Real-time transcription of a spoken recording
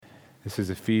This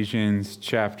is Ephesians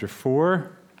chapter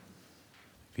 4.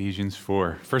 Ephesians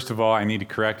 4. First of all, I need to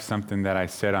correct something that I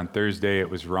said on Thursday. It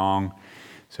was wrong.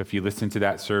 So if you listened to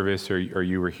that service or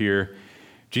you were here,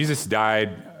 Jesus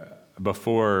died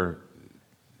before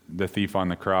the thief on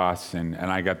the cross, and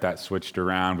I got that switched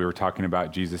around. We were talking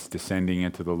about Jesus descending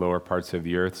into the lower parts of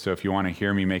the earth. So if you want to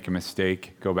hear me make a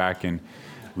mistake, go back and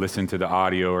listen to the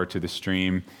audio or to the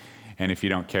stream. And if you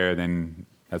don't care, then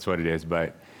that's what it is.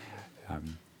 But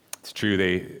it's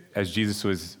true, as Jesus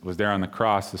was there on the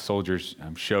cross, the soldiers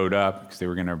showed up because they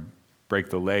were going to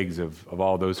break the legs of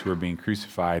all those who were being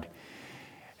crucified.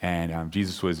 And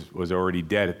Jesus was already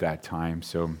dead at that time,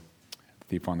 so the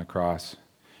thief on the cross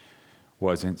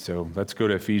wasn't. So let's go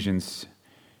to Ephesians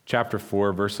chapter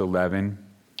 4, verse 11.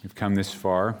 We've come this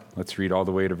far. Let's read all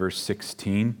the way to verse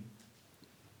 16.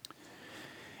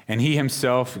 And he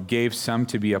himself gave some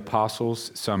to be apostles,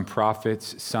 some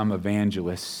prophets, some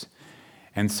evangelists,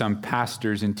 and some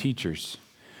pastors and teachers,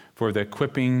 for the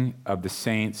equipping of the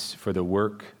saints, for the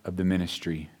work of the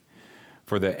ministry,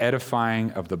 for the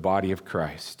edifying of the body of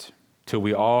Christ, till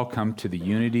we all come to the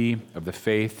unity of the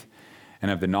faith and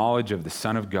of the knowledge of the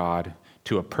Son of God,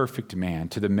 to a perfect man,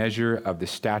 to the measure of the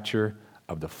stature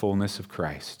of the fullness of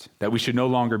Christ, that we should no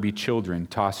longer be children,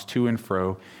 tossed to and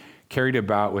fro, carried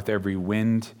about with every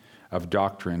wind of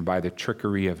doctrine by the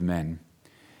trickery of men,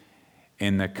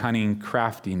 in the cunning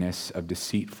craftiness of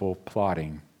deceitful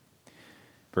plotting.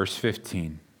 Verse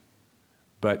 15,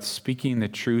 but speaking the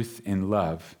truth in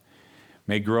love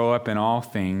may grow up in all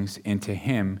things into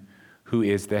him who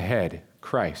is the head,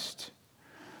 Christ,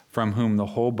 from whom the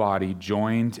whole body,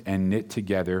 joined and knit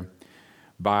together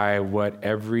by what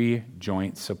every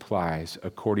joint supplies,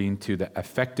 according to the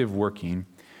effective working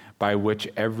by which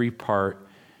every part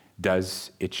does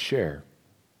its share,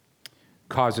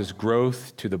 causes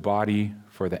growth to the body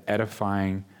for the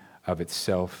edifying of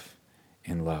itself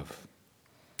in love.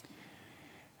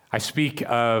 I speak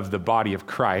of the body of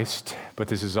Christ, but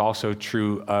this is also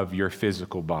true of your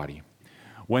physical body.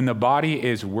 When the body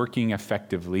is working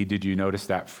effectively, did you notice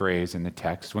that phrase in the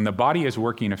text? When the body is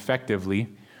working effectively,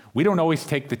 we don't always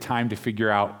take the time to figure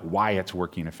out why it's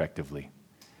working effectively.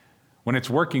 When it's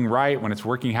working right, when it's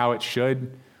working how it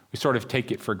should, we sort of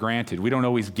take it for granted. We don't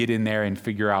always get in there and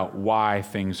figure out why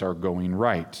things are going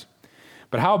right.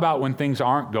 But how about when things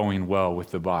aren't going well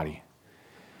with the body?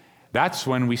 That's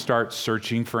when we start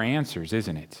searching for answers,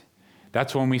 isn't it?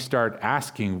 That's when we start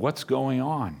asking, what's going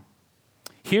on?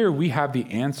 Here we have the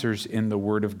answers in the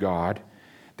Word of God.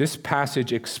 This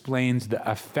passage explains the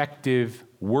effective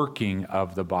working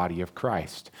of the body of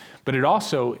Christ. But it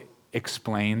also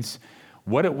explains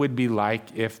what it would be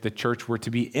like if the church were to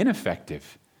be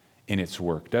ineffective in its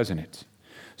work, doesn't it?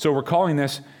 So we're calling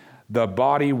this the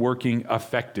body working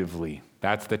effectively.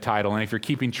 That's the title. And if you're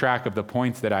keeping track of the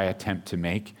points that I attempt to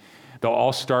make, they'll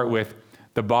all start with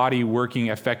the body working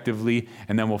effectively,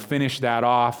 and then we'll finish that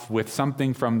off with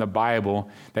something from the Bible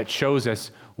that shows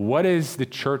us what is the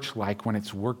church like when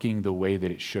it's working the way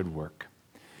that it should work.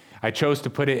 I chose to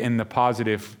put it in the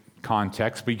positive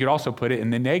context, but you could also put it in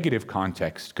the negative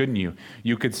context, couldn't you?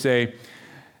 You could say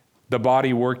the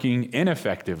body working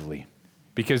ineffectively,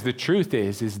 because the truth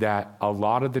is that a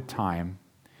lot of the time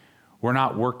we're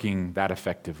not working that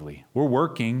effectively. We're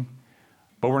working,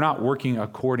 but we're not working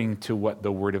according to what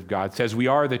the Word of God says. We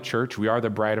are the church, we are the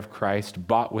bride of Christ,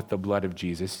 bought with the blood of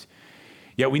Jesus.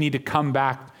 Yet we need to come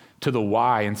back to the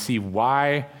why and see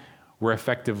why we're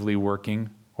effectively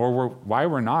working or why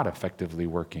we're not effectively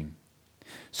working.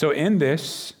 So in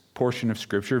this portion of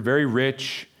Scripture, very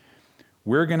rich,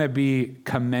 we're going to be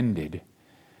commended,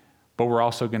 but we're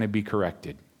also going to be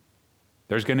corrected.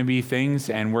 There's going to be things,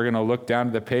 and we're going to look down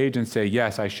to the page and say,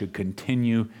 yes, I should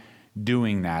continue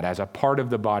doing that as a part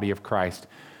of the body of Christ.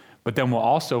 But then we'll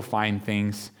also find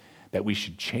things that we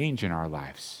should change in our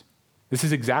lives. This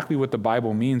is exactly what the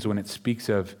Bible means when it speaks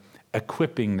of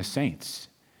equipping the saints.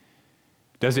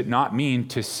 Does it not mean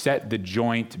to set the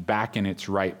joint back in its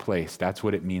right place? That's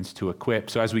what it means to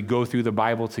equip. So as we go through the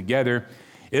Bible together,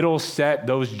 it'll set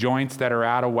those joints that are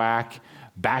out of whack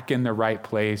back in the right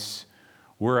place.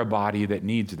 We're a body that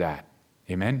needs that.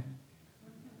 Amen?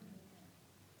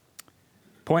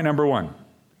 Point number 1.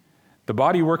 The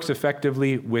body works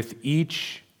effectively with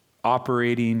each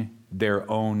operating their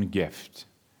own gift.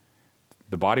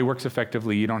 The body works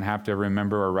effectively. You don't have to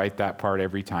remember or write that part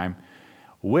every time.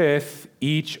 With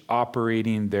each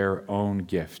operating their own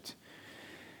gift.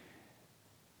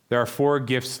 There are 4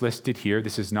 gifts listed here.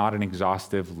 This is not an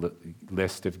exhaustive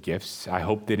list of gifts. I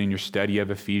hope that in your study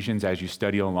of Ephesians, as you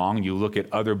study along, you look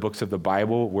at other books of the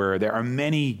Bible where there are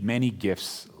many, many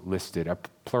gifts listed, a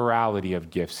plurality of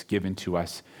gifts given to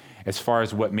us as far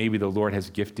as what maybe the Lord has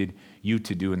gifted you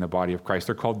to do in the body of Christ.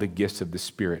 They're called the gifts of the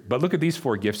Spirit. But look at these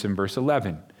 4 gifts in verse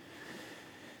 11.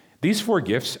 These 4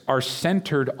 gifts are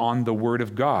centered on the Word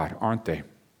of God, aren't they?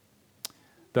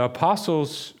 The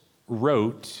apostles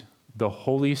wrote the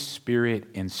Holy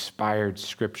Spirit-inspired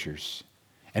scriptures.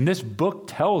 And this book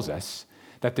tells us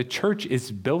that the church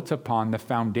is built upon the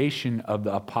foundation of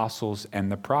the apostles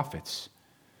and the prophets.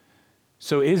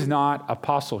 So is not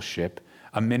apostleship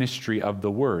a ministry of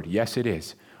the Word? Yes, it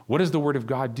is. What does the Word of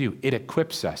God do? It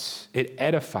equips us. It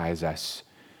edifies us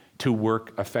to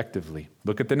work effectively.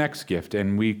 Look at the next gift,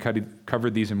 and we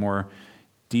covered these in more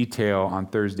detail on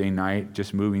Thursday night,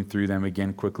 just moving through them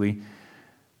again quickly.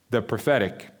 The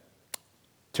prophetic.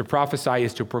 To prophesy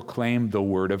is to proclaim the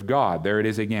Word of God. There it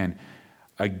is again,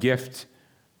 a gift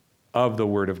of the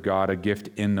Word of God, a gift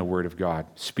in the Word of God,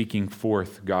 speaking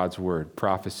forth God's Word,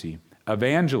 prophecy.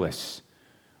 Evangelists.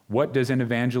 What does an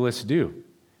evangelist do?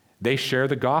 They share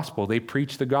the gospel. They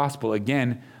preach the gospel.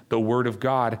 Again, the Word of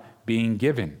God being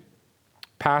given.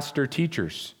 Pastor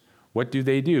teachers. What do?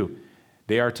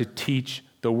 They are to teach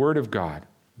the Word of God.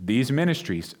 These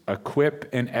ministries equip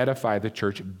and edify the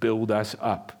church, build us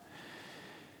up.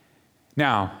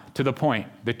 Now, to the point,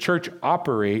 the church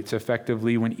operates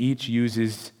effectively when each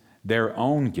uses their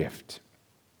own gift.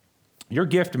 Your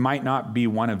gift might not be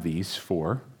one of these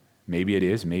 4. Maybe it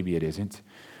is, maybe it isn't.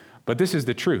 But this is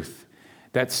the truth,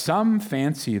 that some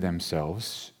fancy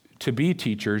themselves to be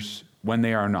teachers when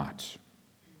they are not.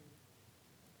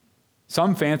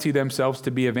 Some fancy themselves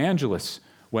to be evangelists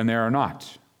when they are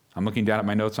not. I'm looking down at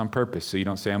my notes on purpose so you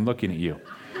don't say I'm looking at you.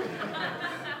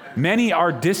 Many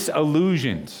are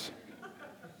disillusioned.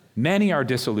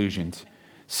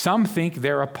 Some think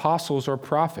they're apostles or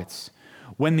prophets.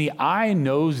 When the eye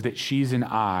knows that she's an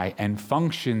eye and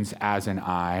functions as an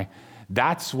eye,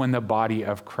 that's when the body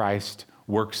of Christ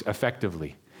works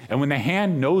effectively. And when the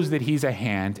hand knows that he's a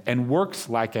hand and works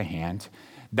like a hand,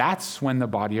 that's when the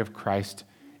body of Christ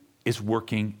is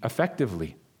working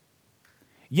effectively.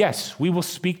 Yes, we will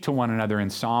speak to one another in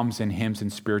psalms and hymns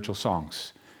and spiritual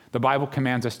songs. The Bible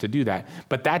commands us to do that,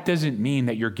 but that doesn't mean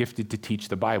that you're gifted to teach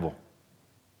the Bible.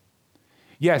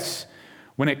 Yes,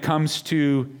 when it comes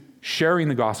to sharing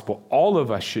the gospel, all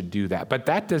of us should do that, but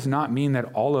that does not mean that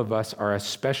all of us are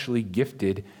especially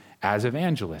gifted as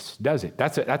evangelists, does it?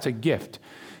 That's a gift.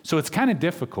 So it's kind of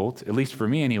difficult, at least for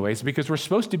me anyways, because we're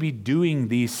supposed to be doing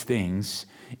these things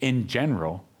in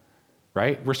general,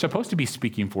 right? We're supposed to be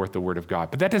speaking forth the Word of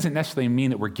God, but that doesn't necessarily mean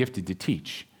that we're gifted to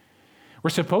teach. We're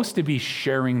supposed to be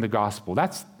sharing the gospel.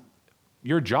 That's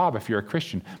your job if you're a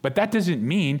Christian. But that doesn't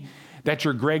mean that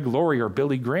you're Greg Laurie or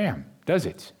Billy Graham, does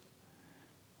it?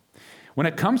 When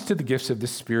it comes to the gifts of the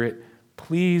Spirit,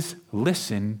 please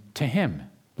listen to Him.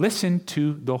 Listen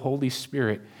to the Holy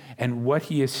Spirit and what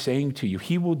He is saying to you.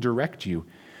 He will direct you.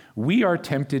 We are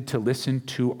tempted to listen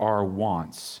to our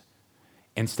wants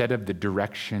instead of the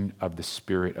direction of the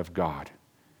Spirit of God.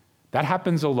 That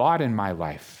happens a lot in my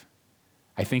life.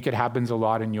 I think it happens a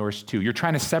lot in yours too. You're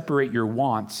trying to separate your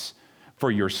wants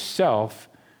for yourself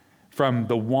from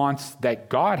the wants that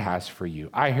God has for you.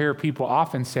 I hear people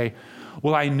often say,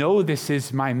 well, I know this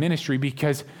is my ministry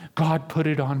because God put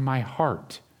it on my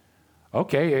heart.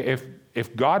 Okay,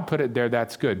 if God put it there,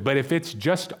 that's good. But if it's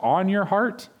just on your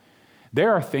heart,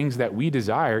 there are things that we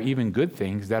desire, even good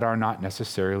things, that are not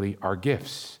necessarily our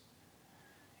gifts.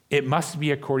 It must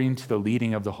be according to the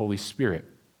leading of the Holy Spirit.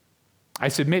 I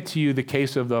submit to you the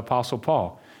case of the Apostle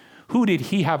Paul. Who did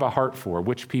he have a heart for?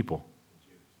 Which people?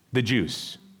 The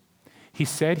Jews. He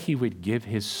said he would give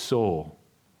his soul,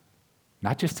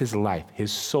 not just his life,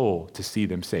 his soul to see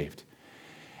them saved.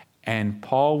 And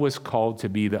Paul was called to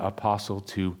be the apostle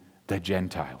to the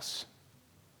Gentiles.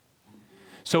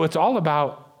 So it's all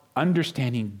about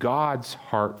understanding God's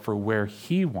heart for where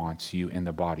He wants you in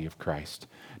the body of Christ,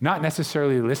 not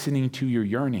necessarily listening to your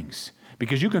yearnings,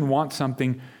 because you can want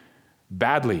something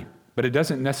badly, but it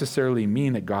doesn't necessarily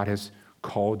mean that God has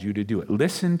called you to do it.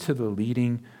 Listen to the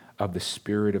leading of the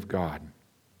Spirit of God.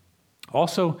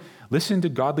 Also, listen to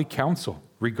godly counsel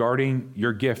regarding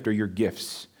your gift or your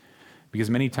gifts, because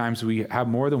many times we have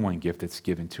more than one gift that's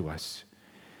given to us.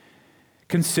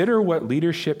 Consider what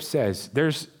leadership says.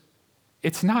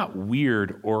 It's not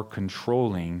weird or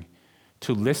controlling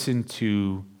to listen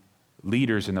to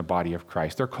leaders in the body of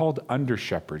Christ. They're called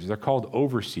under-shepherds. They're called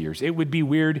overseers. It would be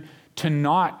weird to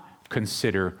not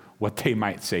consider what they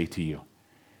might say to you.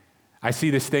 I see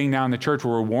this thing now in the church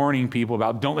where we're warning people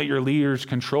about don't let your leaders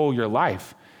control your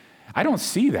life. I don't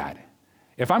see that.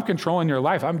 If I'm controlling your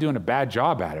life, I'm doing a bad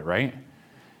job at it, right?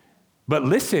 But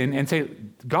listen and say,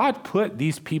 God put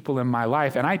these people in my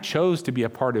life and I chose to be a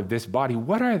part of this body.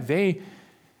 What are they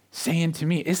saying to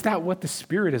me, is that what the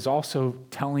Spirit is also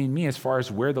telling me as far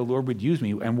as where the Lord would use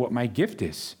me and what my gift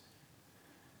is?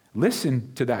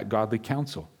 Listen to that godly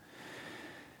counsel.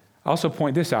 I also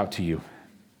point this out to you.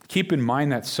 Keep in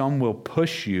mind that some will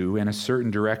push you in a certain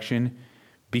direction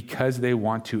because they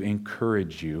want to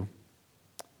encourage you.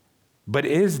 But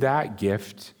is that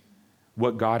gift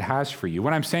what God has for you?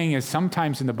 What I'm saying is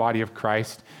sometimes in the body of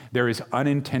Christ, there is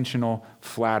unintentional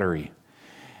flattery.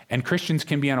 And Christians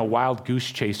can be on a wild goose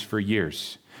chase for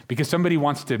years because somebody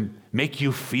wants to make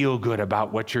you feel good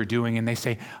about what you're doing. And they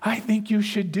say, I think you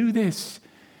should do this.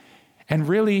 And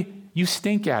really, you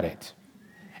stink at it.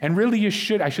 And really you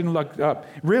should, I shouldn't look up.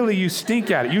 Really, you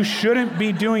stink at it. You shouldn't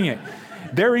be doing it.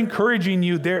 They're encouraging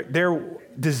you. They're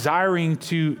desiring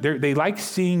to, they like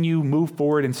seeing you move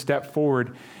forward and step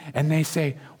forward. And they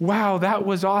say, wow, that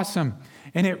was awesome.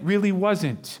 And it really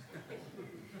wasn't.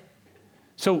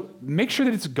 So make sure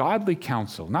that it's godly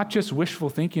counsel, not just wishful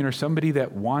thinking or somebody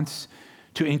that wants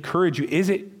to encourage you. Is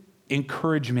it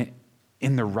encouragement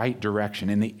in the right direction,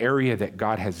 in the area that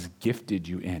God has gifted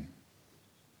you in?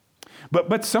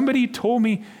 But somebody told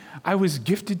me I was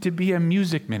gifted to be a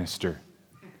music minister.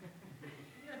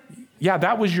 Yeah,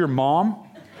 that was your mom.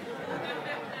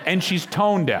 And she's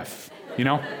tone deaf, you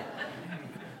know?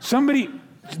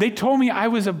 They told me I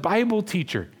was a Bible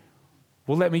teacher.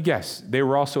 Well, let me guess. They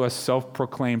were also a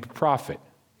self-proclaimed prophet.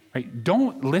 Right?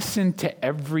 Don't listen to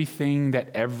everything that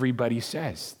everybody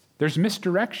says. There's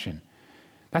misdirection.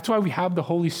 That's why we have the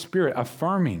Holy Spirit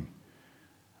affirming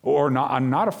or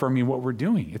not affirming what we're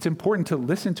doing. It's important to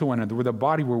listen to one another. We're the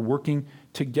body. We're working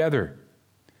together.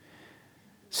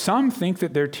 Some think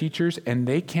that they're teachers and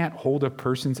they can't hold a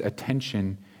person's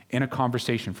attention in a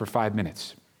conversation for 5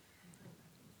 minutes.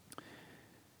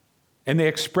 And they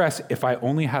express, if I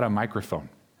only had a microphone,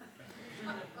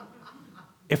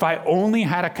 if I only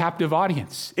had a captive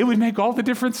audience, it would make all the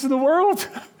difference in the world.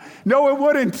 No, it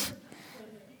wouldn't.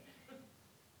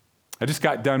 I just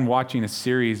got done watching a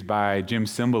series by Jim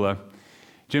Cymbala.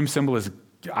 Jim Cymbala is,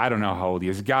 I don't know how old he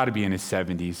is. He's got to be in his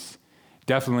 70s.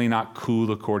 Definitely not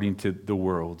cool according to the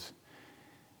world.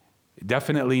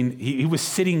 Definitely, he was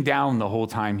sitting down the whole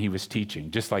time he was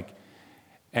teaching, just like,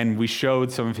 and we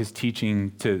showed some of his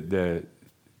teaching to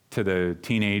the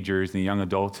teenagers and the young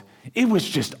adults. It was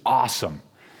just awesome.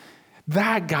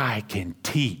 That guy can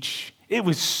teach. It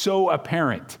was so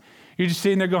apparent. You're just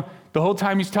sitting there going, the whole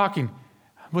time he's talking,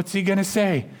 what's he going to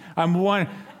say?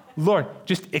 Lord,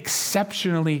 just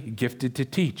exceptionally gifted to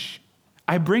teach.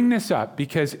 I bring this up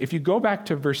because if you go back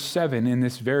to verse 7 in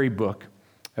this very book,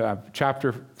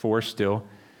 chapter 4 still,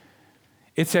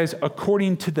 it says,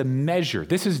 according to the measure.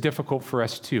 This is difficult for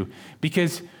us too,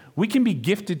 because we can be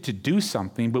gifted to do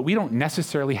something, but we don't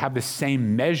necessarily have the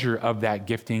same measure of that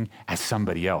gifting as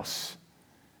somebody else.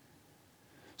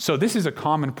 So this is a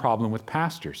common problem with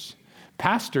pastors.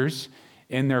 Pastors,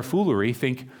 in their foolery,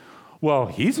 think, well,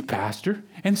 he's a pastor,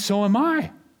 and so am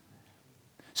I.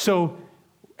 So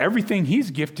everything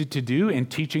he's gifted to do in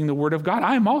teaching the Word of God,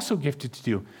 I'm also gifted to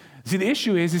do. See, the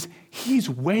issue is he's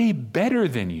way better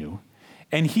than you,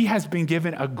 and he has been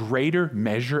given a greater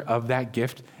measure of that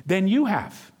gift than you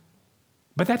have.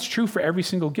 But that's true for every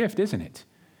single gift, isn't it?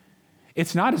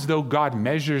 It's not as though God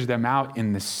measures them out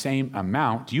in the same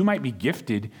amount. You might be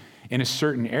gifted in a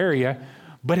certain area,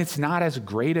 but it's not as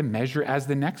great a measure as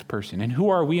the next person. And who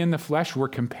are we in the flesh? We're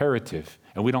comparative,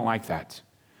 and we don't like that.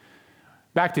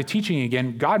 Back to teaching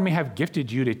again, God may have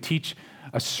gifted you to teach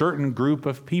a certain group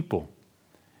of people.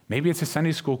 Maybe it's a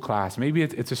Sunday school class. Maybe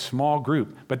it's a small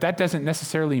group. But that doesn't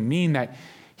necessarily mean that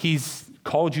he's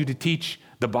called you to teach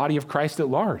the body of Christ at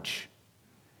large.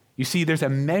 You see, there's a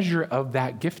measure of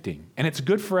that gifting. And it's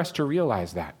good for us to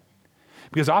realize that.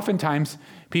 Because oftentimes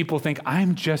people think,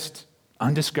 I'm just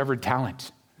undiscovered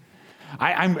talent.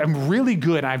 I'm really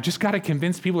good. I've just got to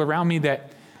convince people around me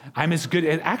that I'm as good.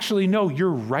 And actually, no,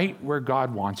 you're right where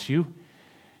God wants you.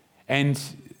 And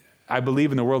I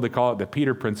believe in the world they call it the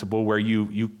Peter principle, where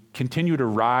you continue to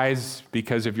rise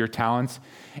because of your talents.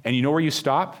 And you know where you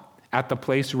stop? At the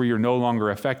place where you're no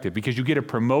longer effective, because you get a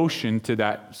promotion to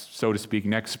that, so to speak,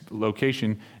 next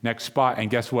location, next spot. And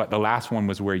guess what? The last one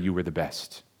was where you were the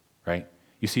best, right?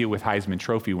 You see it with Heisman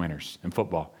Trophy winners in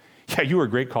football. Yeah, you were a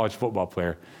great college football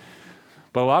player,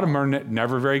 but a lot of them are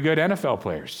never very good NFL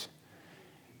players.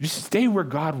 Just stay where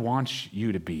God wants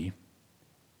you to be.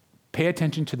 Pay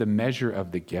attention to the measure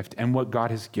of the gift and what God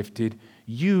has gifted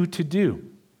you to do.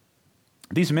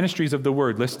 These ministries of the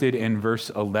word listed in verse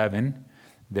 11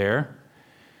 there,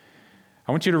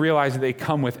 I want you to realize that they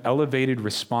come with elevated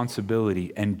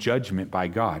responsibility and judgment by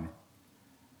God.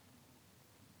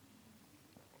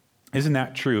 Isn't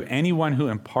that true? Anyone who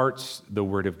imparts the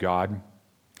word of God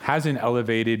has an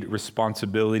elevated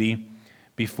responsibility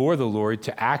before the Lord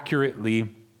to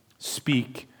accurately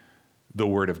speak the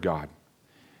word of God.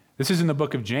 This is in the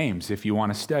book of James, if you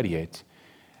want to study it.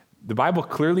 The Bible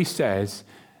clearly says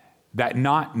that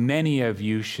not many of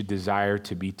you should desire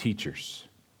to be teachers.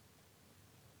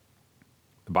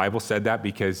 The Bible said that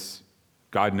because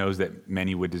God knows that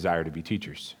many would desire to be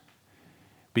teachers.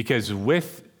 Because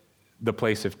with the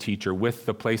place of teacher, with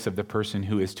the place of the person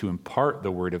who is to impart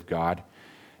the word of God,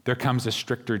 there comes a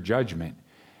stricter judgment.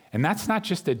 And that's not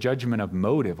just a judgment of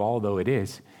motive, although it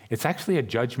is. It's actually a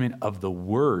judgment of the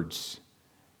words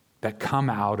that come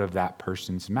out of that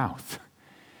person's mouth.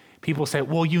 People say,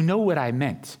 well, you know what I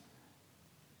meant.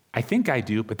 I think I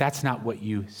do, but that's not what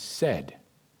you said.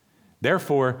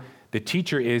 Therefore, the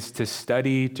teacher is to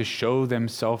study to show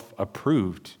themselves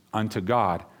approved unto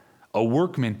God, a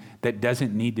workman that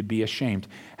doesn't need to be ashamed.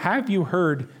 Have you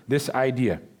heard this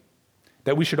idea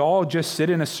that we should all just sit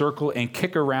in a circle and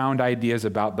kick around ideas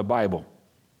about the Bible?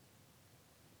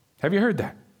 Have you heard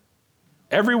that?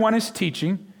 Everyone is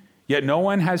teaching, yet no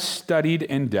one has studied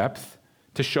in depth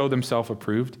to show themselves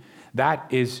approved. That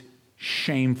is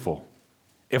shameful.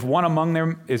 If one among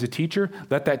them is a teacher,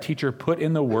 let that teacher put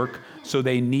in the work so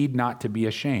they need not to be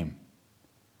ashamed.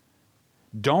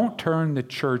 Don't turn the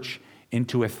church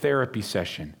into a therapy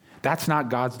session. That's not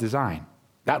God's design.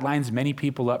 That lines many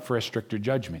people up for a stricter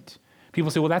judgment.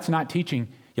 People say, well, that's not teaching.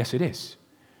 Yes, it is.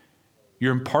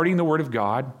 You're imparting the word of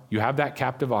God. You have that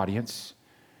captive audience.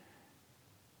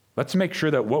 Let's make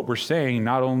sure that what we're saying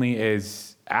not only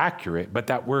is accurate, but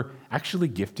that we're actually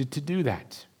gifted to do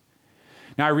that.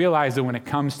 Now, I realize that when it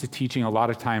comes to teaching, a lot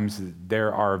of times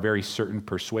there are very certain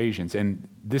persuasions, and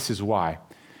this is why.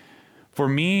 For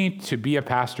me to be a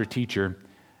pastor teacher,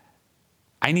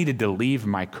 I needed to leave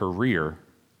my career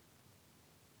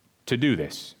to do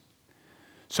this.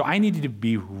 So I needed to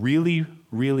be really,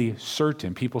 really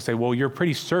certain. People say, well, you're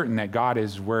pretty certain that God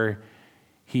is where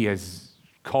he has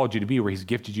called you to be, where he's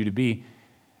gifted you to be.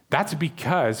 That's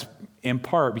because, in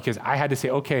part, because I had to say,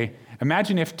 okay,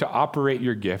 imagine if to operate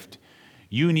your gift,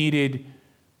 you needed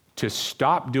to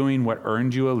stop doing what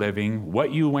earned you a living,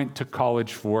 what you went to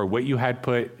college for, what you had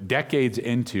put decades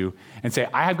into, and say,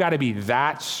 I have got to be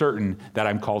that certain that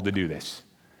I'm called to do this.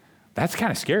 That's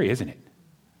kind of scary, isn't it?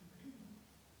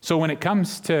 So when it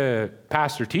comes to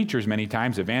pastor teachers, many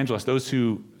times, evangelists, those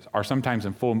who are sometimes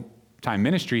in full-time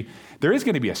ministry, there is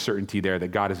going to be a certainty there that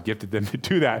God has gifted them to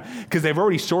do that because they've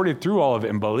already sorted through all of it.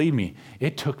 And believe me,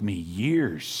 it took me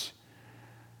years.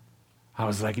 I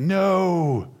was like,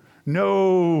 no,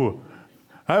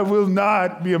 I will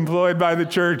not be employed by the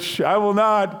church. I will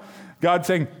not. God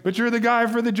saying, but you're the guy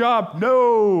for the job.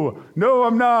 No,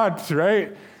 I'm not,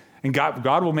 right? And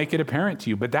God will make it apparent to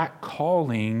you. But that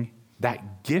calling,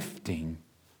 that gifting,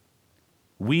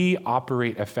 we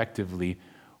operate effectively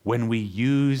when we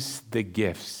use the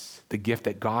gifts, the gift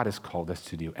that God has called us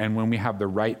to do, and when we have the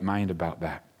right mind about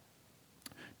that.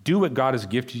 Do what God has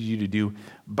gifted you to do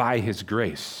by his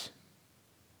grace.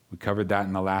 We covered that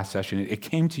in the last session. It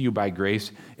came to you by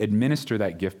grace. Administer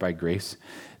that gift by grace.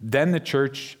 Then the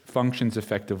church functions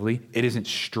effectively. It isn't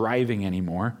striving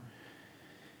anymore.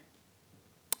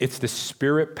 It's the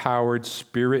Spirit-powered,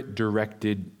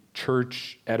 Spirit-directed,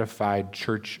 church-edified,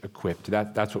 church-equipped.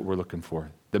 That's what we're looking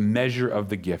for. The measure of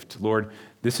the gift. Lord,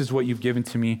 this is what you've given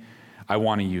to me. I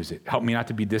want to use it. Help me not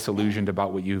to be disillusioned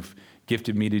about what you've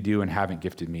gifted me to do and haven't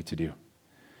gifted me to do.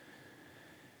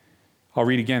 I'll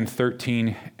read again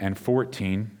 13 and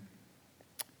 14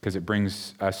 because it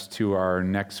brings us to our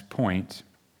next point.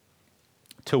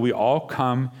 Till we all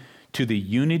come to the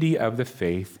unity of the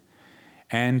faith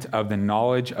and of the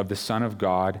knowledge of the Son of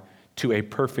God, to a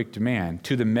perfect man,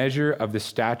 to the measure of the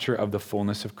stature of the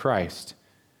fullness of Christ.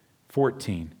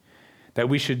 14, that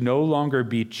we should no longer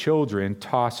be children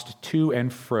tossed to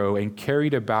and fro and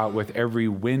carried about with every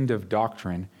wind of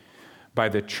doctrine, by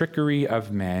the trickery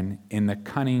of men in the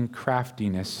cunning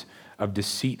craftiness of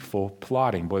deceitful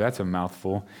plotting. Boy, that's a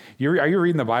mouthful. Are you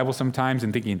reading the Bible sometimes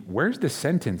and thinking, where's the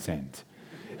sentence end?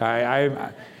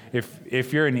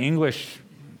 If you're an English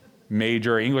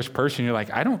major or English person, you're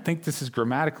like, I don't think this is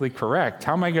grammatically correct.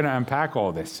 How am I going to unpack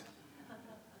all this?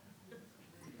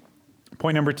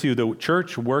 Point number 2, the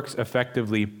church works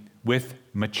effectively with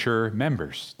mature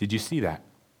members. Did you see that?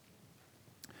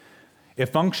 It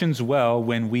functions well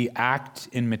when we act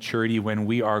in maturity, when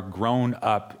we are grown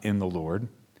up in the Lord,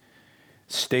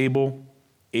 stable,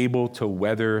 able to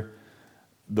weather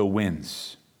the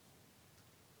winds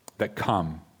that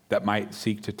come, that might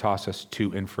seek to toss us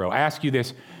to and fro. I ask you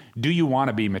this, do you want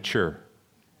to be mature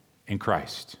in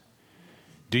Christ?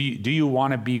 Do you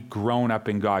want to be grown up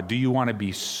in God? Do you want to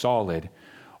be solid?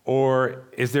 Or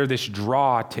is there this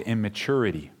draw to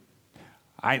immaturity?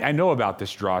 I know about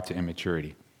this draw to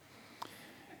immaturity.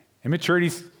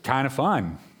 Immaturity's kind of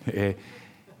fun.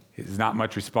 It's not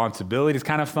much responsibility. It's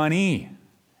kind of funny.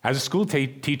 As a school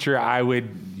teacher, I would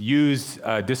use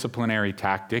a disciplinary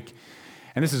tactic,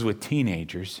 and this is with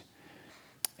teenagers.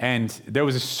 And there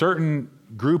was a certain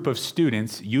group of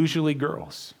students, usually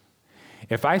girls.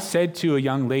 If I said to a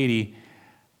young lady,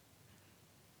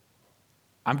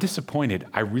 I'm disappointed,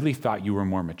 I really thought you were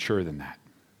more mature than that.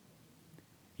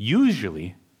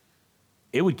 Usually,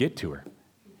 it would get to her.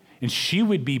 And she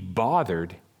would be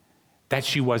bothered that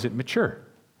she wasn't mature.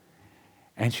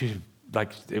 And she's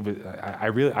like, I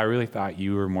really thought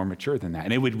you were more mature than that.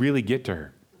 And it would really get to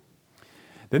her.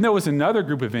 Then there was another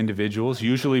group of individuals,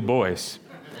 usually boys.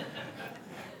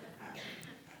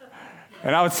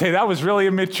 And I would say, that was really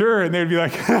immature. And they'd be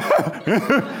like,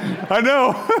 I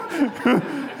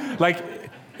know. Like,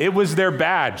 it was their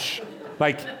badge.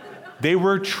 Like, they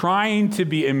were trying to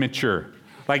be immature.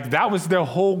 Like, that was their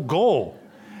whole goal.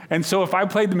 And so if I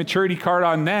played the maturity card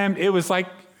on them, it was like,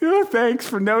 oh, thanks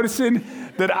for noticing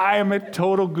that I am a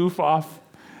total goof off.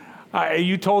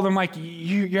 You told them, like,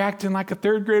 you're acting like a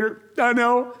third grader. I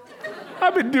know.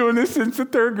 I've been doing this since the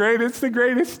third grade. It's the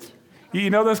greatest. You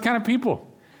know those kind of people.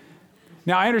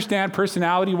 Now, I understand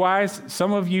personality-wise,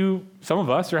 some of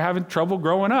us are having trouble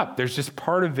growing up. There's just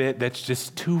part of it that's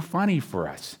just too funny for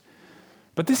us.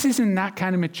 But this isn't that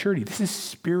kind of maturity. This is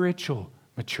spiritual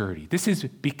maturity. This is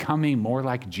becoming more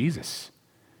like Jesus.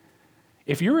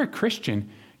 If you're a Christian,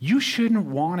 you shouldn't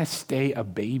want to stay a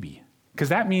baby, because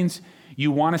that means you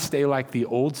want to stay like the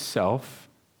old self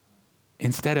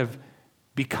instead of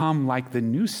become like the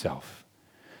new self.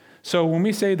 So when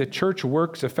we say the church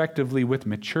works effectively with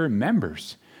mature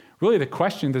members, really the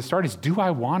question to start is, do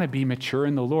I want to be mature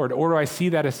in the Lord? Or do I see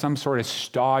that as some sort of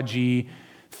stodgy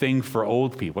thing for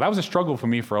old people? That was a struggle for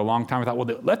me for a long time. I thought,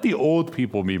 well, let the old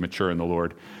people be mature in the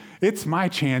Lord. It's my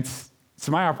chance, it's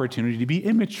my opportunity to be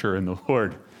immature in the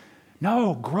Lord.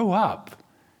 No, grow up.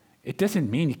 It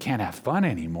doesn't mean you can't have fun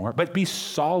anymore, but be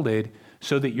solid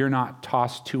so that you're not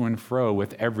tossed to and fro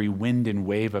with every wind and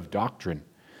wave of doctrine.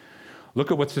 Look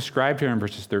at what's described here in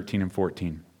verses 13 and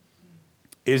 14.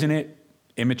 Isn't it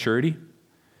immaturity?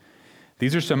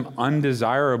 These are some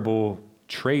undesirable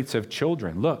traits of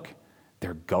children. Look,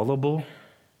 they're gullible,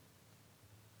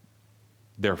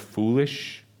 they're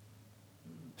foolish,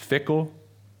 fickle,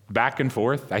 back and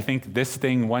forth. I think this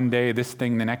thing one day, this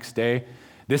thing the next day.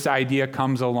 This idea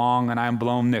comes along and I'm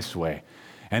blown this way.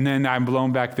 And then I'm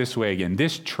blown back this way again.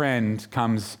 This trend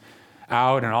comes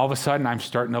out, and all of a sudden I'm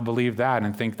starting to believe that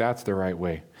and think that's the right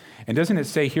way. And doesn't it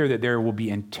say here that there will be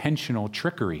intentional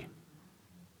trickery?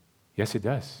 Yes, it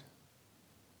does.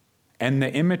 And the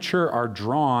immature are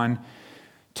drawn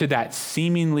to that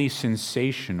seemingly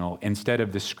sensational instead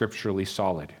of the scripturally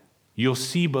solid. You'll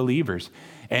see believers,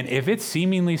 and if it's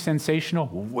seemingly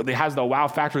sensational, it has the wow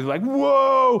factor, they're like,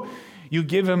 whoa! You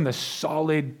give them the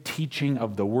solid teaching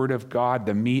of the Word of God,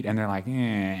 the meat, and they're like,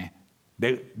 eh.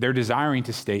 They're desiring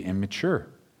to stay immature.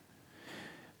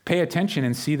 Pay attention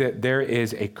and see that there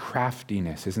is a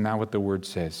craftiness. Isn't that what the word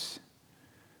says?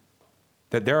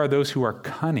 That there are those who are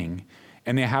cunning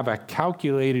and they have a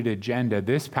calculated agenda.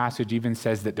 This passage even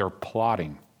says that they're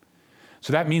plotting.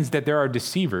 So that means that there are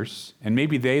deceivers, and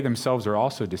maybe they themselves are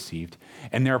also deceived,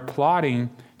 and they're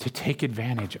plotting to take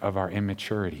advantage of our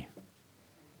immaturity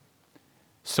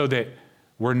so that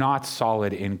we're not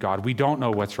solid in God. We don't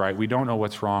know what's right. We don't know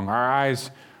what's wrong. Our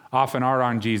eyes often are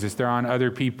on Jesus. They're on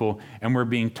other people, and we're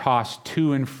being tossed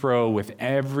to and fro with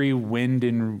every wind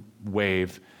and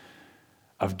wave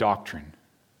of doctrine.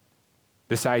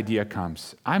 This idea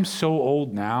comes. I'm so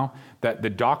old now that the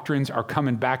doctrines are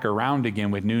coming back around again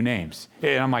with new names.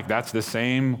 And I'm like, that's the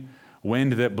same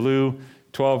wind that blew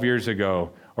 12 years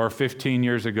ago, or 15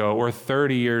 years ago, or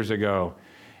 30 years ago.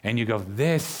 And you go,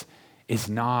 this is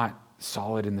not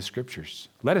solid in the scriptures.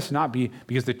 Let us not be,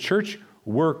 because the church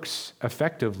works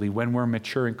effectively when we're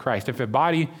mature in Christ. If a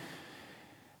body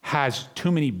has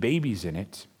too many babies in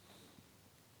it,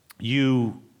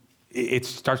 it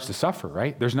starts to suffer,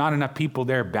 right? There's not enough people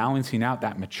there balancing out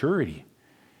that maturity.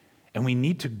 And we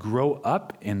need to grow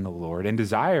up in the Lord and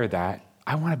desire that.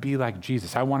 I want to be like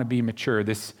Jesus. I want to be mature.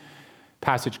 This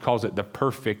passage calls it the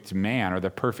perfect man or the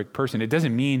perfect person. It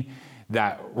doesn't mean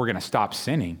that we're going to stop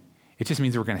sinning. It just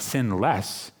means we're going to sin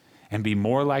less and be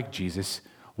more like Jesus,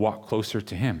 walk closer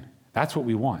to him. That's what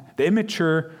we want. The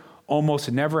immature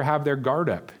almost never have their guard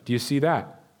up. Do you see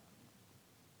that?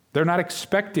 They're not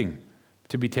expecting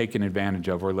to be taken advantage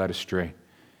of or led astray.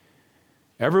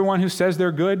 Everyone who says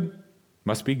they're good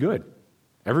must be good.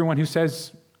 Everyone who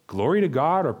says glory to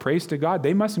God or praise to God,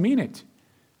 they must mean it.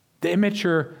 The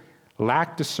immature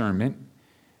lack discernment,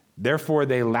 therefore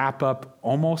they lap up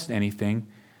almost anything.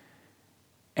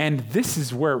 And this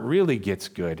is where it really gets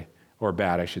good, or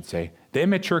bad, I should say. The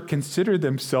immature consider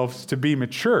themselves to be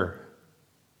mature.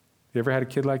 You ever had a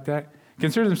kid like that?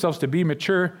 Consider themselves to be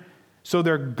mature, so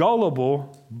they're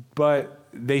gullible, but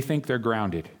they think they're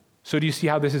grounded. So do you see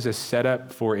how this is a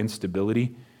setup for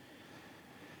instability?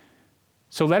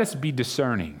 So let us be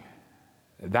discerning.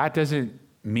 That doesn't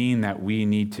mean that we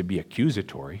need to be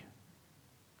accusatory.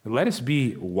 Let us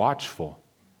be watchful.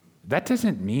 That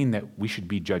doesn't mean that we should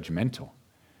be judgmental.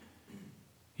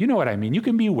 You know what I mean? You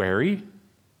can be wary,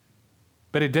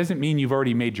 but it doesn't mean you've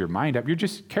already made your mind up. You're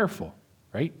just careful,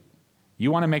 right?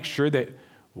 You want to make sure that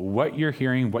what you're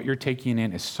hearing, what you're taking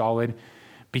in is solid,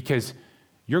 because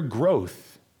your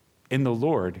growth in the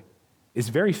Lord is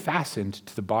very fastened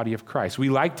to the body of Christ. We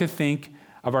like to think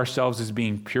of ourselves as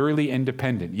being purely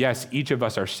independent. Yes, each of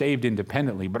us are saved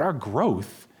independently, but our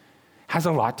growth has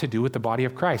a lot to do with the body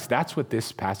of Christ. That's what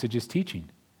this passage is teaching,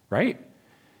 right?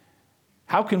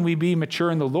 How can we be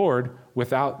mature in the Lord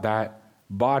without that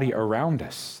body around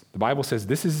us? The Bible says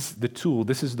this is the tool,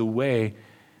 this is the way,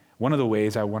 one of the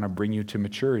ways I want to bring you to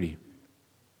maturity.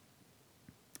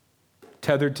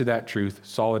 Tethered to that truth,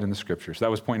 solid in the scriptures. That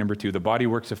was point number 2. The body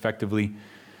works effectively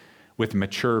with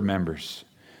mature members.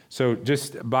 So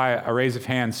just by a raise of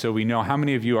hands so we know, how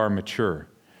many of you are mature?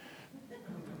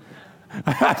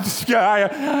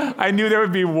 I knew there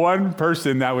would be one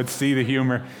person that would see the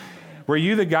humor. Were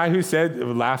you the guy who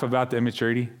would laugh about the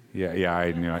immaturity? Yeah,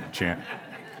 I knew it. Chant.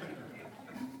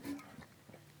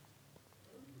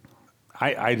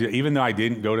 I even though I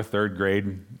didn't go to third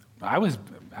grade, I was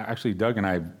actually, Doug and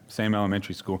I, same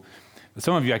elementary school.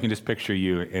 Some of you, I can just picture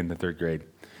you in the third grade.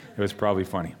 It was probably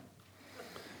funny.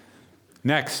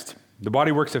 Next, the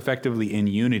body works effectively in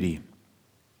unity.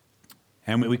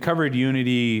 And we covered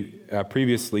unity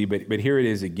previously, but here it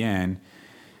is again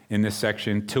in this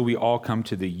section, till we all come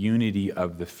to the unity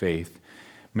of the faith.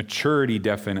 Maturity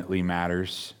definitely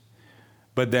matters,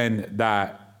 but then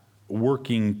that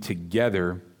working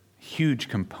together, huge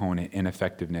component in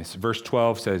effectiveness. Verse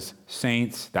 12 says,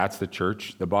 saints, that's the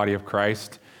church, the body of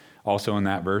Christ. Also in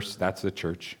that verse, that's the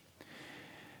church.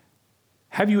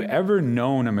 Have you ever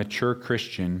known a mature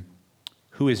Christian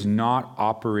who is not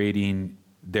operating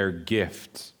their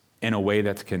gift in a way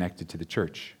that's connected to the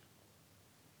church?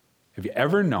 Have you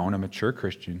ever known a mature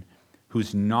Christian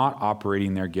who's not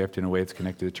operating their gift in a way that's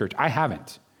connected to the church? I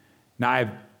haven't.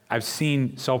 Now, I've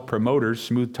seen self-promoters,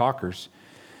 smooth talkers,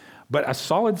 but a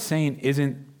solid saint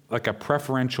isn't like a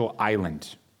preferential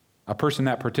island, a person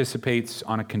that participates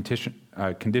on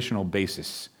a conditional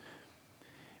basis.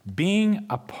 Being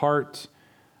a part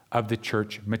of the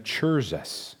church matures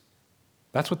us.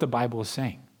 That's what the Bible is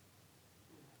saying.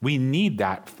 We need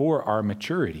that for our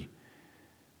maturity.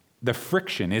 The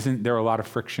friction, isn't there a lot of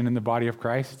friction in the body of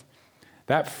Christ?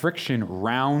 That friction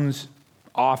rounds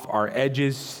off our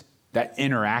edges, that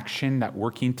interaction, that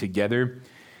working together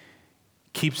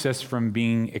keeps us from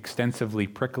being extensively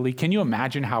prickly. Can you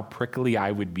imagine how prickly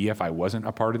I would be if I wasn't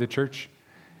a part of the church?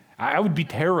 I would be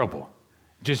terrible,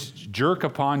 just jerk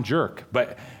upon jerk.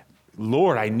 But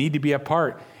Lord, I need to be a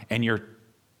part, and you're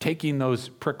taking those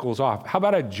prickles off. How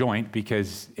about a joint?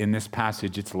 Because in this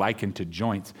passage, it's likened to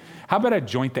joints. How about a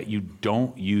joint that you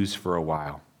don't use for a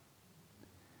while?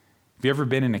 Have you ever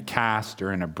been in a cast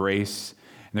or in a brace,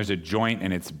 and there's a joint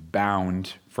and it's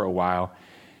bound for a while?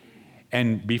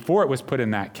 And before it was put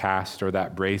in that cast or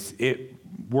that brace, it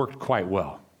worked quite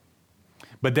well.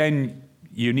 But then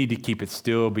you need to keep it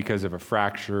still because of a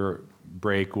fracture,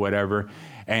 break, whatever,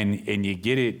 and you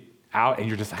get it out and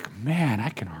you're just like, man, I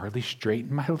can hardly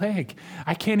straighten my leg.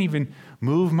 I can't even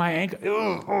move my ankle.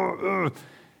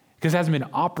 Because it hasn't been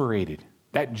operated.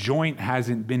 That joint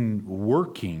hasn't been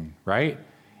working, right?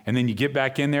 And then you get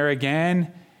back in there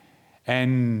again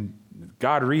and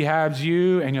God rehabs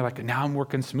you and you're like, now I'm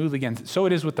working smooth again. So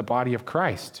it is with the body of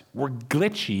Christ. We're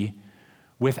glitchy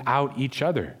without each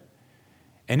other.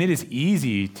 And it is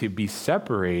easy to be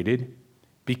separated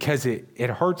because it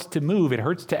hurts to move, it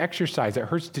hurts to exercise, it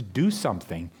hurts to do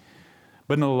something.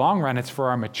 But in the long run, it's for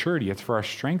our maturity, it's for our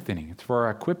strengthening, it's for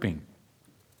our equipping.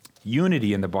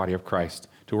 Unity in the body of Christ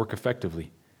to work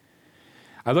effectively.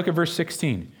 I look at verse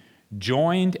 16.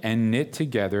 Joined and knit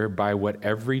together by what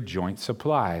every joint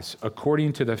supplies,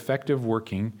 according to the effective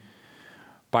working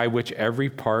by which every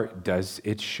part does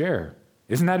its share.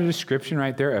 Isn't that a description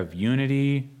right there of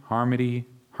unity, harmony,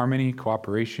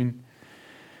 cooperation?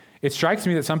 It strikes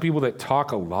me that some people that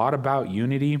talk a lot about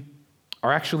unity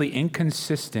are actually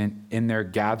inconsistent in their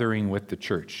gathering with the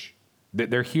church.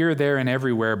 They're here, there, and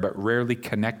everywhere, but rarely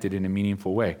connected in a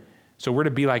meaningful way. So we're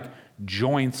to be like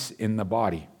joints in the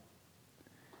body.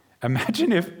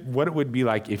 Imagine what it would be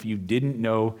like if you didn't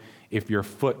know if your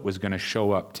foot was going to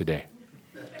show up today.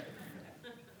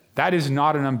 That is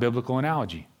not an unbiblical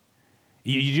analogy.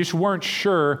 You just weren't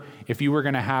sure if you were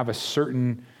going to have a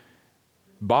certain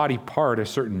body part, a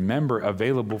certain member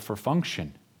available for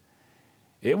function.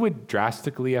 It would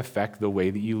drastically affect the way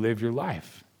that you live your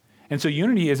life. And so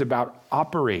unity is about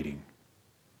operating,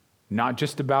 not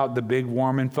just about the big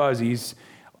warm and fuzzies.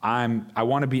 I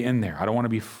want to be in there. I don't want to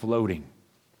be floating.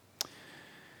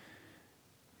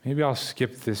 Maybe I'll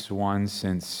skip this one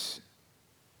since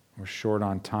we're short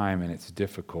on time and it's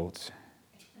difficult.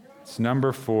 It's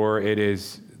number 4. It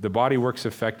is the body works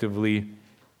effectively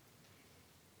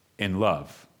in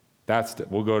love.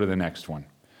 We'll go to the next one.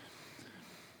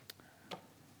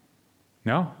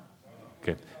 No?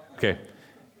 Okay.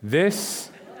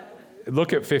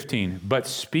 Look at 15. But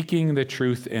speaking the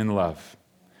truth in love.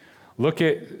 Look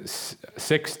at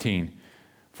 16.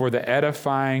 For the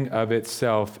edifying of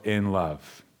itself in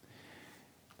love.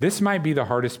 This might be the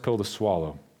hardest pill to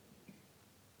swallow.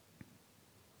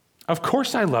 Of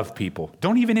course I love people.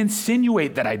 Don't even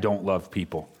insinuate that I don't love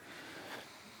people.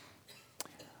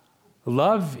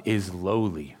 Love is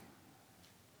lowly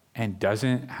and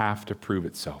doesn't have to prove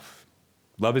itself.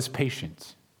 Love is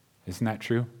patient. Isn't that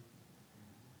true?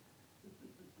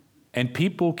 And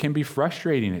people can be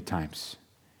frustrating at times.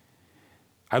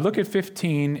 I look at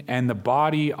 15 and the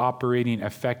body operating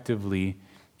effectively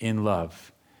in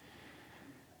love.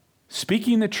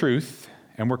 Speaking the truth,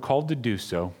 and we're called to do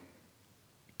so,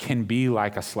 can be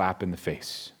like a slap in the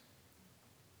face.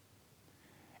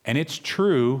 And it's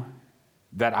true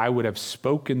that I would have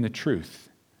spoken the truth,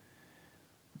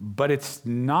 but it's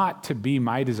not to be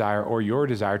my desire or your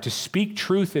desire to speak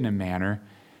truth in a manner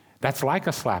that's like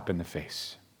a slap in the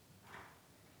face.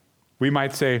 We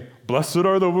might say, blessed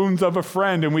are the wounds of a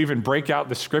friend, and we even break out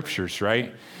the scriptures,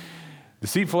 right?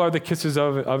 Deceitful are the kisses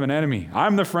of an enemy.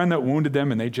 I'm the friend that wounded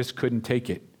them, and they just couldn't take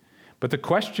it. But the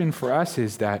question for us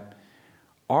is that,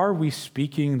 are we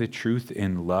speaking the truth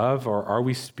in love, or are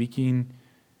we speaking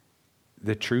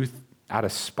the truth out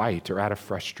of spite or out of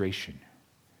frustration?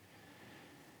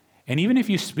 And even if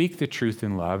you speak the truth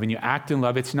in love and you act in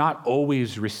love, it's not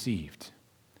always received.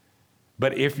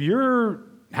 But if you're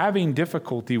having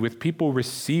difficulty with people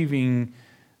receiving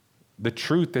the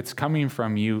truth that's coming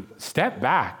from you, step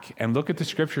back and look at the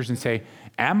scriptures and say,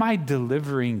 am I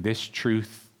delivering this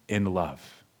truth in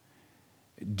love?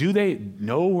 Do they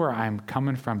know where I'm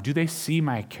coming from? Do they see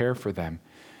my care for them?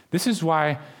 This is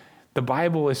why the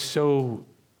Bible is so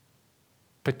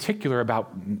particular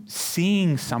about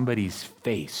seeing somebody's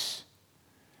face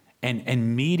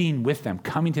and meeting with them,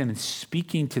 coming to them and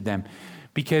speaking to them,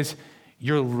 because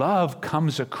your love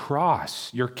comes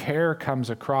across, your care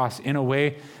comes across in a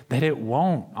way that it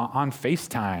won't on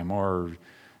FaceTime or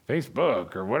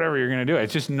Facebook or whatever you're going to do.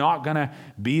 It's just not going to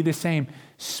be the same.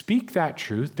 Speak that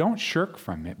truth. Don't shirk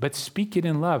from it, but speak it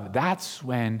in love. That's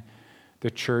when the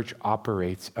church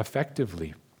operates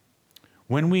effectively.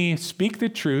 When we speak the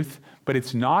truth, but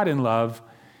it's not in love,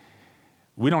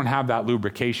 we don't have that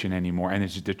lubrication anymore, and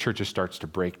the church just starts to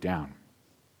break down.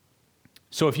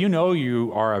 So if you know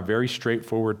you are a very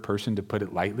straightforward person, to put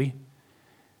it lightly,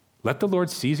 let the Lord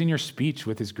season your speech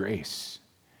with his grace.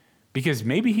 Because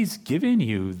maybe he's given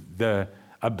you the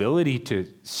ability to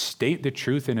state the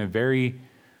truth in a very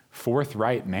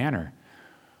forthright manner.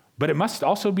 But it must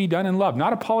also be done in love,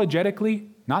 not apologetically,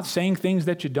 not saying things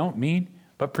that you don't mean,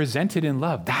 but presented in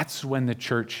love. That's when the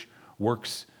church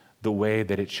works the way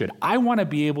that it should. I want to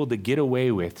be able to get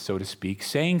away with, so to speak,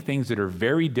 saying things that are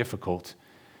very difficult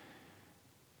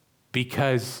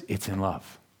because it's in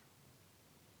love.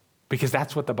 Because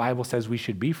that's what the Bible says we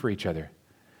should be for each other.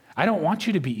 I don't want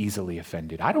you to be easily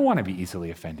offended. I don't want to be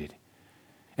easily offended.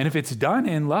 And if it's done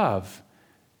in love,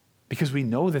 because we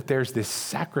know that there's this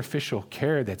sacrificial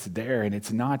care that's there, and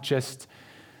it's not just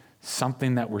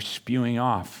something that we're spewing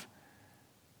off,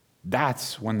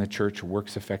 that's when the church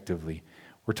works effectively.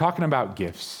 We're talking about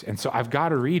gifts, and so I've got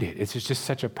to read it. It's just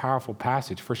such a powerful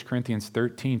passage, 1 Corinthians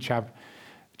 13, chapter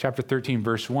 13,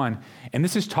 verse 1. And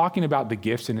this is talking about the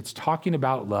gifts, and it's talking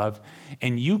about love.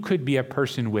 And you could be a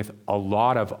person with a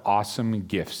lot of awesome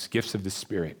gifts of the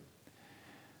Spirit.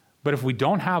 But if we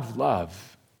don't have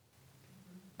love,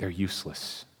 they're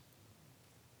useless.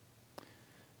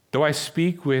 Though I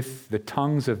speak with the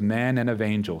tongues of men and of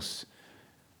angels,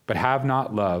 but have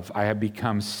not love, I have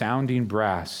become sounding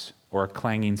brass or a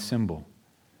clanging cymbal.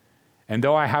 And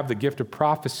though I have the gift of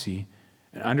prophecy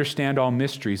and understand all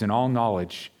mysteries and all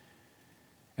knowledge,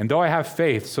 And though I have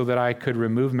faith so that I could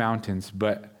remove mountains,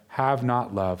 but have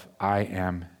not love, I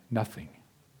am nothing.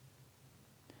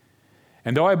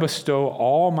 And though I bestow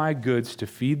all my goods to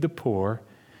feed the poor,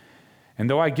 and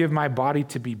though I give my body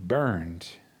to be burned,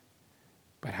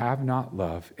 but have not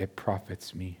love, it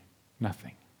profits me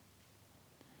nothing.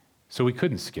 So we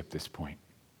couldn't skip this point.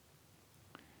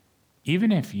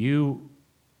 Even if you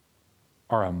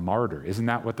are a martyr, isn't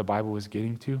that what the Bible was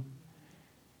getting to?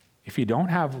 If you don't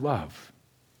have love,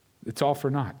 it's all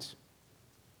for naught.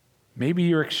 Maybe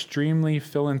you're extremely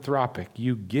philanthropic.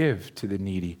 You give to the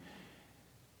needy.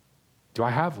 Do I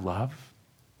have love?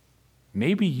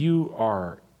 Maybe you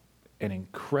are an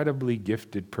incredibly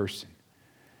gifted person.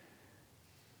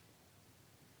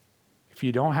 If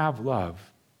you don't have love,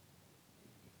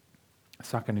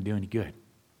 it's not going to do any good.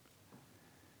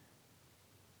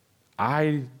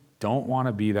 I don't want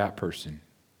to be that person.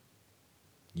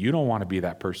 You don't want to be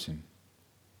that person.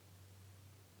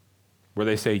 Where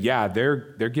they say, yeah,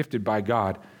 they're gifted by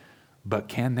God, but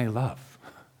can they love?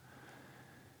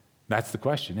 That's the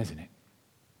question, isn't it?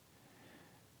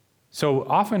 So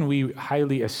often we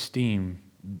highly esteem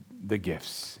the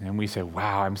gifts, and we say,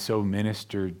 wow, I'm so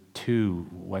ministered to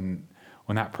when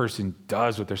that person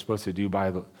does what they're supposed to do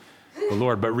by the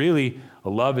Lord. But really,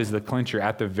 love is the clincher.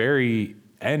 At the very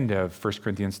end of 1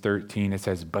 Corinthians 13, it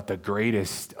says, but the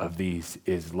greatest of these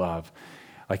is love.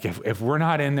 Like if we're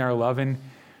not in there loving,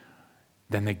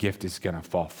 then the gift is going to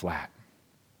fall flat.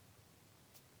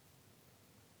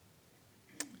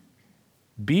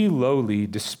 Be lowly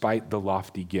despite the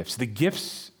lofty gifts. The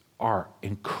gifts are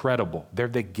incredible. They're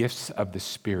the gifts of the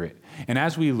Spirit. And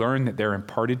as we learn that they're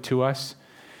imparted to us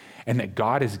and that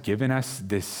God has given us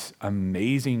this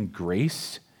amazing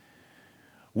grace,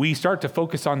 we start to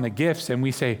focus on the gifts and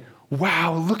we say,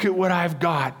 wow, look at what I've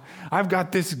got. I've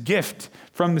got this gift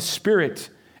from the Spirit.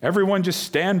 Everyone just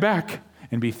stand back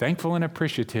and be thankful and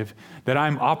appreciative that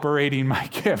I'm operating my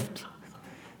gift.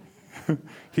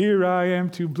 Here I am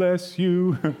to bless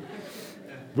you.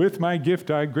 With my gift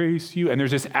I grace you. And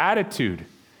there's this attitude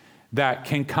that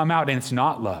can come out, and it's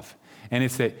not love. And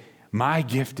it's that my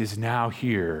gift is now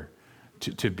here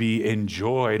to be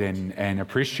enjoyed and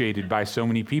appreciated by so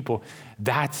many people.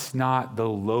 That's not the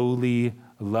lowly,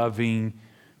 loving,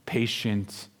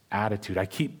 patient attitude. I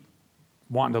keep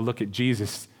wanting to look at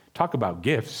Jesus. Talk about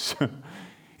gifts.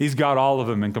 He's got all of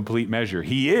them in complete measure.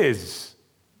 He is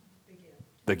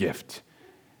the gift.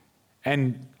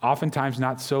 And oftentimes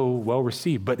not so well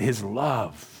received, but his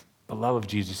love, the love of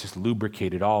Jesus just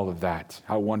lubricated all of that.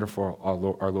 How wonderful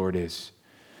our Lord is.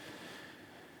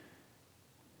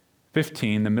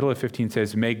 15, the middle of 15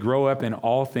 says, may grow up in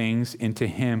all things into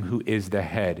him who is the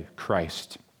head,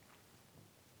 Christ.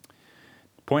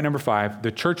 Point number 5,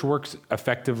 the church works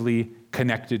effectively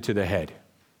connected to the head.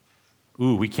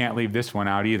 Ooh, we can't leave this one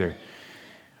out either.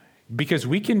 Because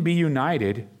we can be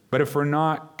united, but if we're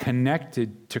not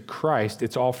connected to Christ,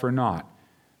 it's all for naught.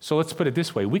 So let's put it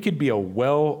this way. We could be a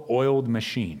well-oiled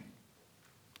machine.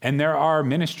 And there are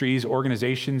ministries,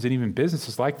 organizations, and even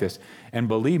businesses like this. And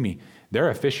believe me, they're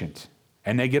efficient,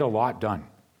 and they get a lot done.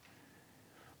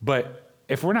 But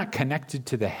if we're not connected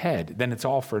to the head, then it's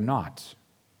all for naught.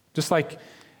 Just like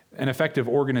an effective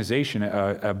organization,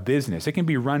 a business, it can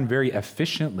be run very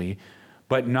efficiently,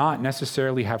 but not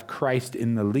necessarily have Christ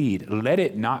in the lead. Let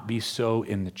it not be so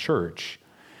in the church.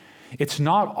 It's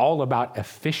not all about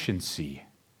efficiency.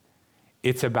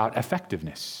 It's about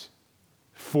effectiveness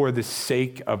for the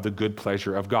sake of the good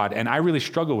pleasure of God. And I really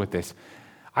struggle with this.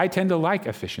 I tend to like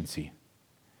efficiency.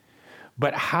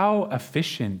 But how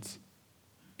efficient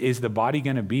is the body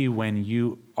going to be when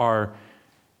you are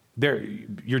there?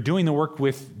 You're doing the work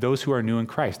with those who are new in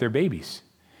Christ. They're babies.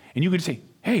 And you could say,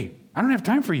 hey, I don't have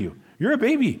time for you. You're a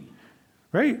baby,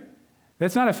 right?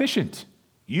 That's not efficient.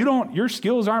 Your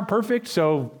skills aren't perfect,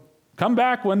 so come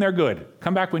back when they're good.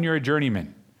 Come back when you're a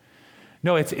journeyman.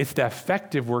 No, it's the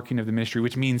effective working of the ministry,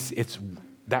 which means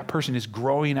that person is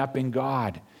growing up in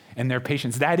God and their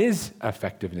patience. That is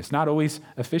effectiveness, not always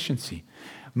efficiency.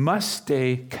 Must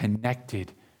stay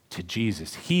connected to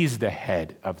Jesus. He's the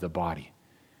head of the body.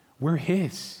 We're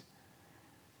his.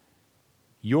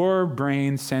 Your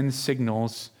brain sends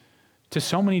signals to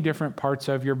so many different parts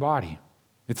of your body.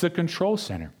 It's a control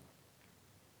center.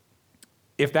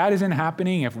 If that isn't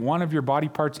happening, if one of your body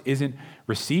parts isn't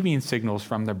receiving signals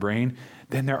from the brain,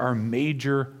 then there are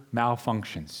major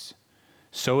malfunctions.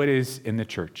 So it is in the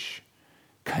church,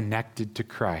 connected to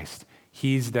Christ.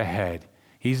 He's the head.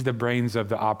 He's the brains of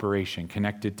the operation,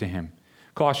 connected to him.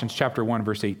 Colossians chapter 1,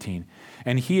 verse 18.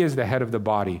 And he is the head of the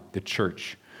body, the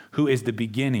church, who is the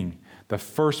beginning, the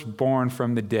firstborn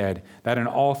from the dead, that in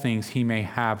all things he may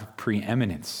have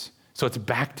preeminence. So it's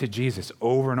back to Jesus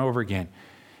over and over again.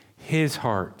 His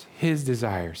heart, his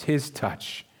desires, his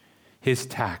touch, his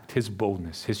tact, his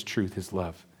boldness, his truth, his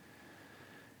love.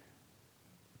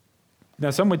 Now,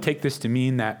 some would take this to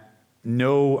mean that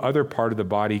no other part of the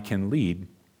body can lead,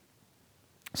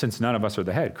 since none of us are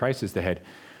the head. Christ is the head.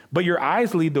 But your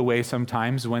eyes lead the way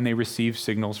sometimes when they receive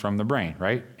signals from the brain,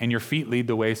 right? And your feet lead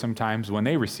the way sometimes when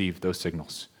they receive those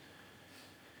signals.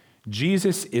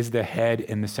 Jesus is the head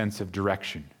in the sense of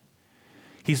direction.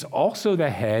 He's also the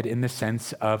head in the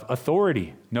sense of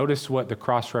authority. Notice what the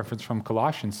cross-reference from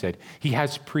Colossians said. He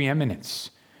has preeminence.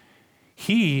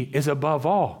 He is above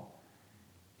all.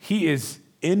 He is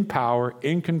in power,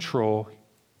 in control.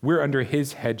 We're under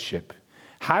his headship.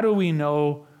 How do we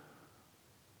know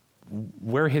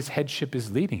where his headship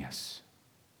is leading us?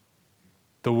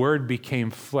 The Word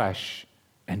became flesh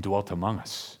and dwelt among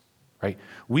us, right?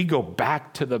 We go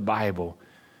back to the Bible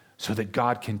so that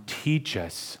God can teach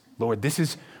us, Lord, this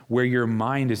is where your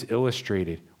mind is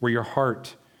illustrated, where your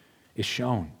heart is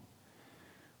shown.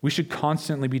 We should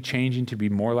constantly be changing to be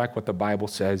more like what the Bible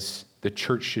says the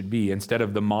church should be instead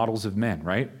of the models of men,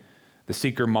 right? The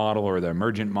seeker model or the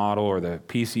emergent model or the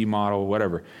PC model,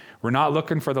 whatever. We're not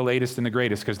looking for the latest and the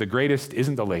greatest because the greatest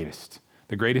isn't the latest.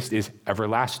 The greatest is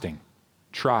everlasting,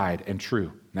 tried, and true.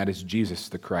 And that is Jesus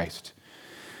the Christ.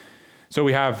 So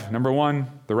we have, number one,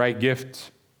 the right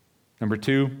gift. Number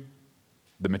two,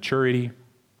 the maturity.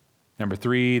 Number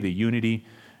three, the unity.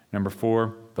 Number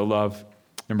four, the love.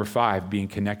 Number five, being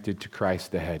connected to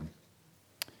Christ the head.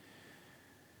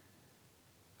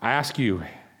 I ask you,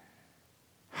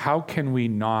 how can we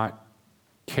not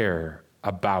care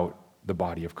about the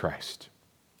body of Christ?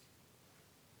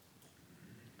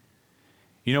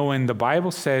 You know, when the Bible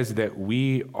says that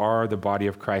we are the body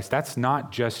of Christ, that's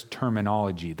not just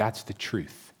terminology, that's the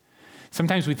truth.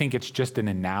 Sometimes we think it's just an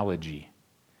analogy.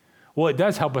 Well, it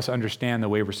does help us understand the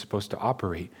way we're supposed to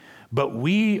operate, but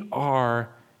we are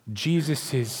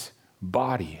Jesus's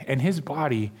body, and his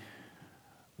body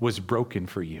was broken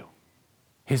for you.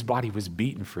 His body was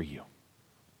beaten for you.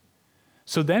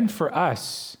 So then for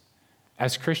us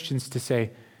as Christians to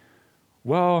say,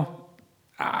 well,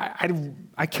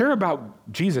 I care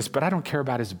about Jesus, but I don't care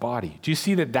about his body. Do you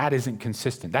see that that isn't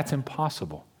consistent? That's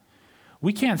impossible.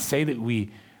 We can't say that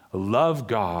we love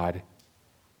God,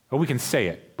 or we can say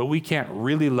it, but we can't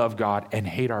really love God and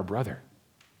hate our brother.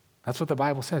 That's what the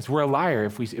Bible says. We're a liar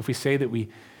if we say that we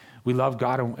love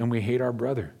God and we hate our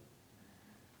brother.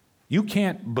 You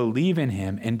can't believe in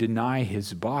him and deny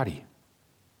his body.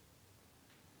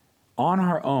 On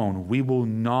our own, we will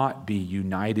not be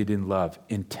united in love,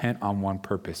 intent on one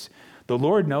purpose. The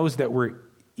Lord knows that we're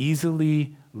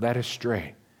easily led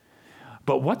astray.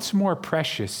 But what's more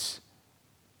precious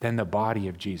than the body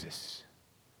of Jesus?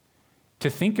 To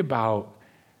think about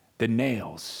the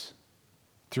nails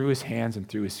through his hands and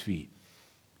through his feet.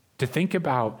 To think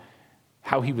about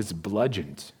how he was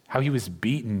bludgeoned, how he was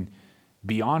beaten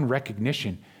beyond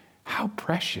recognition. How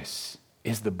precious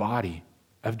is the body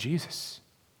of Jesus?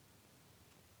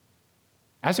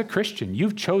 As a Christian,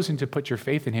 you've chosen to put your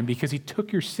faith in him because he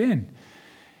took your sin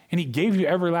and he gave you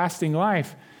everlasting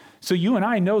life. So you and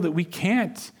I know that we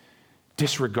can't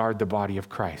disregard the body of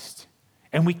Christ.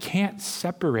 And we can't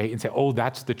separate and say, oh,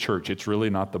 that's the church. It's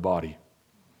really not the body.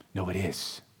 No, it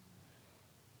is.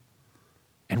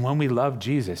 And when we love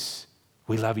Jesus,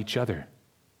 we love each other.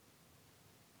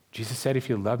 Jesus said, if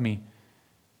you love me,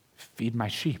 feed my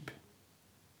sheep.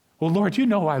 Well, Lord, you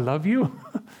know I love you.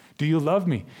 Do you love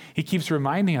me? He keeps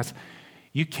reminding us,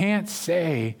 you can't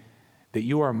say that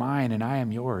you are mine and I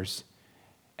am yours,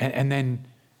 and then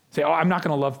say, oh, I'm not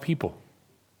going to love people.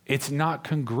 It's not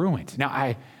congruent.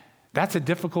 Now, that's a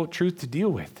difficult truth to deal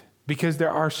with because there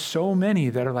are so many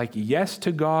that are like, yes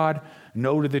to God,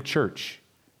 no to the church.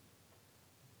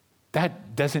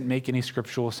 That doesn't make any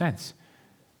scriptural sense.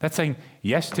 That's saying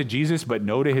yes to Jesus, but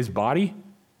no to his body.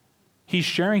 He's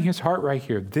sharing his heart right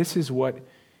here. This is what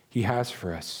he has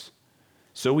for us.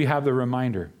 So we have the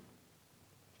reminder.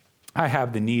 I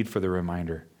have the need for the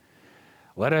reminder.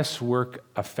 Let us work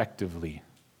effectively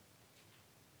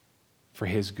for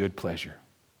his good pleasure.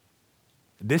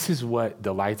 This is what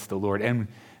delights the Lord. And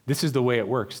this is the way it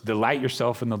works. Delight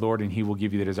yourself in the Lord and he will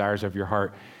give you the desires of your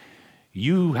heart.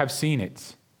 You have seen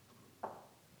it.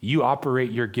 You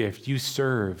operate your gift. You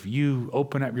serve. You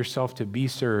open up yourself to be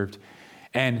served.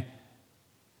 And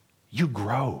you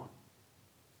grow.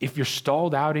 If you're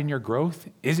stalled out in your growth,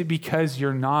 is it because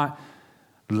you're not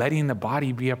letting the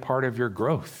body be a part of your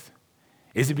growth?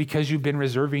 Is it because you've been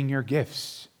reserving your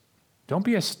gifts? Don't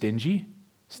be a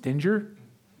stinger,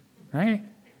 right?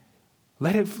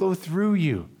 Let it flow through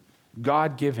you,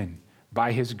 God-given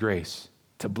by his grace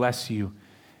to bless you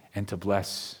and to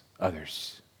bless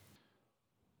others.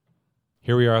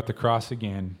 Here we are at the cross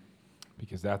again,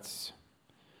 because that's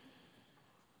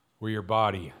where your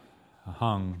body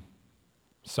hung,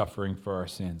 suffering for our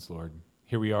sins, Lord.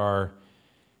 Here we are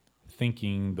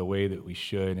thinking the way that we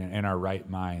should and in our right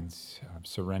minds,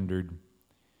 surrendered.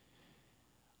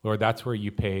 Lord, that's where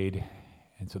you paid,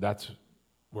 and so that's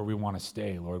where we want to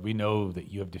stay, Lord. We know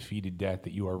that you have defeated death,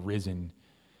 that you are risen,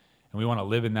 and we want to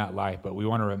live in that life, but we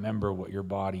want to remember what your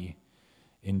body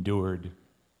endured.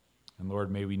 And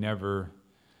Lord, may we never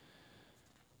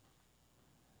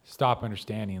stop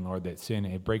understanding, Lord, that sin,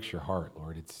 it breaks your heart,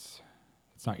 Lord. It's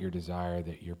not your desire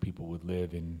that your people would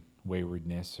live in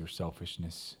waywardness or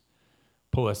selfishness.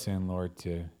 Pull us in, Lord,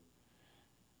 to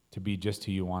be just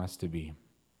who you want us to be.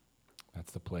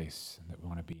 That's the place that we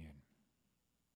want to be in.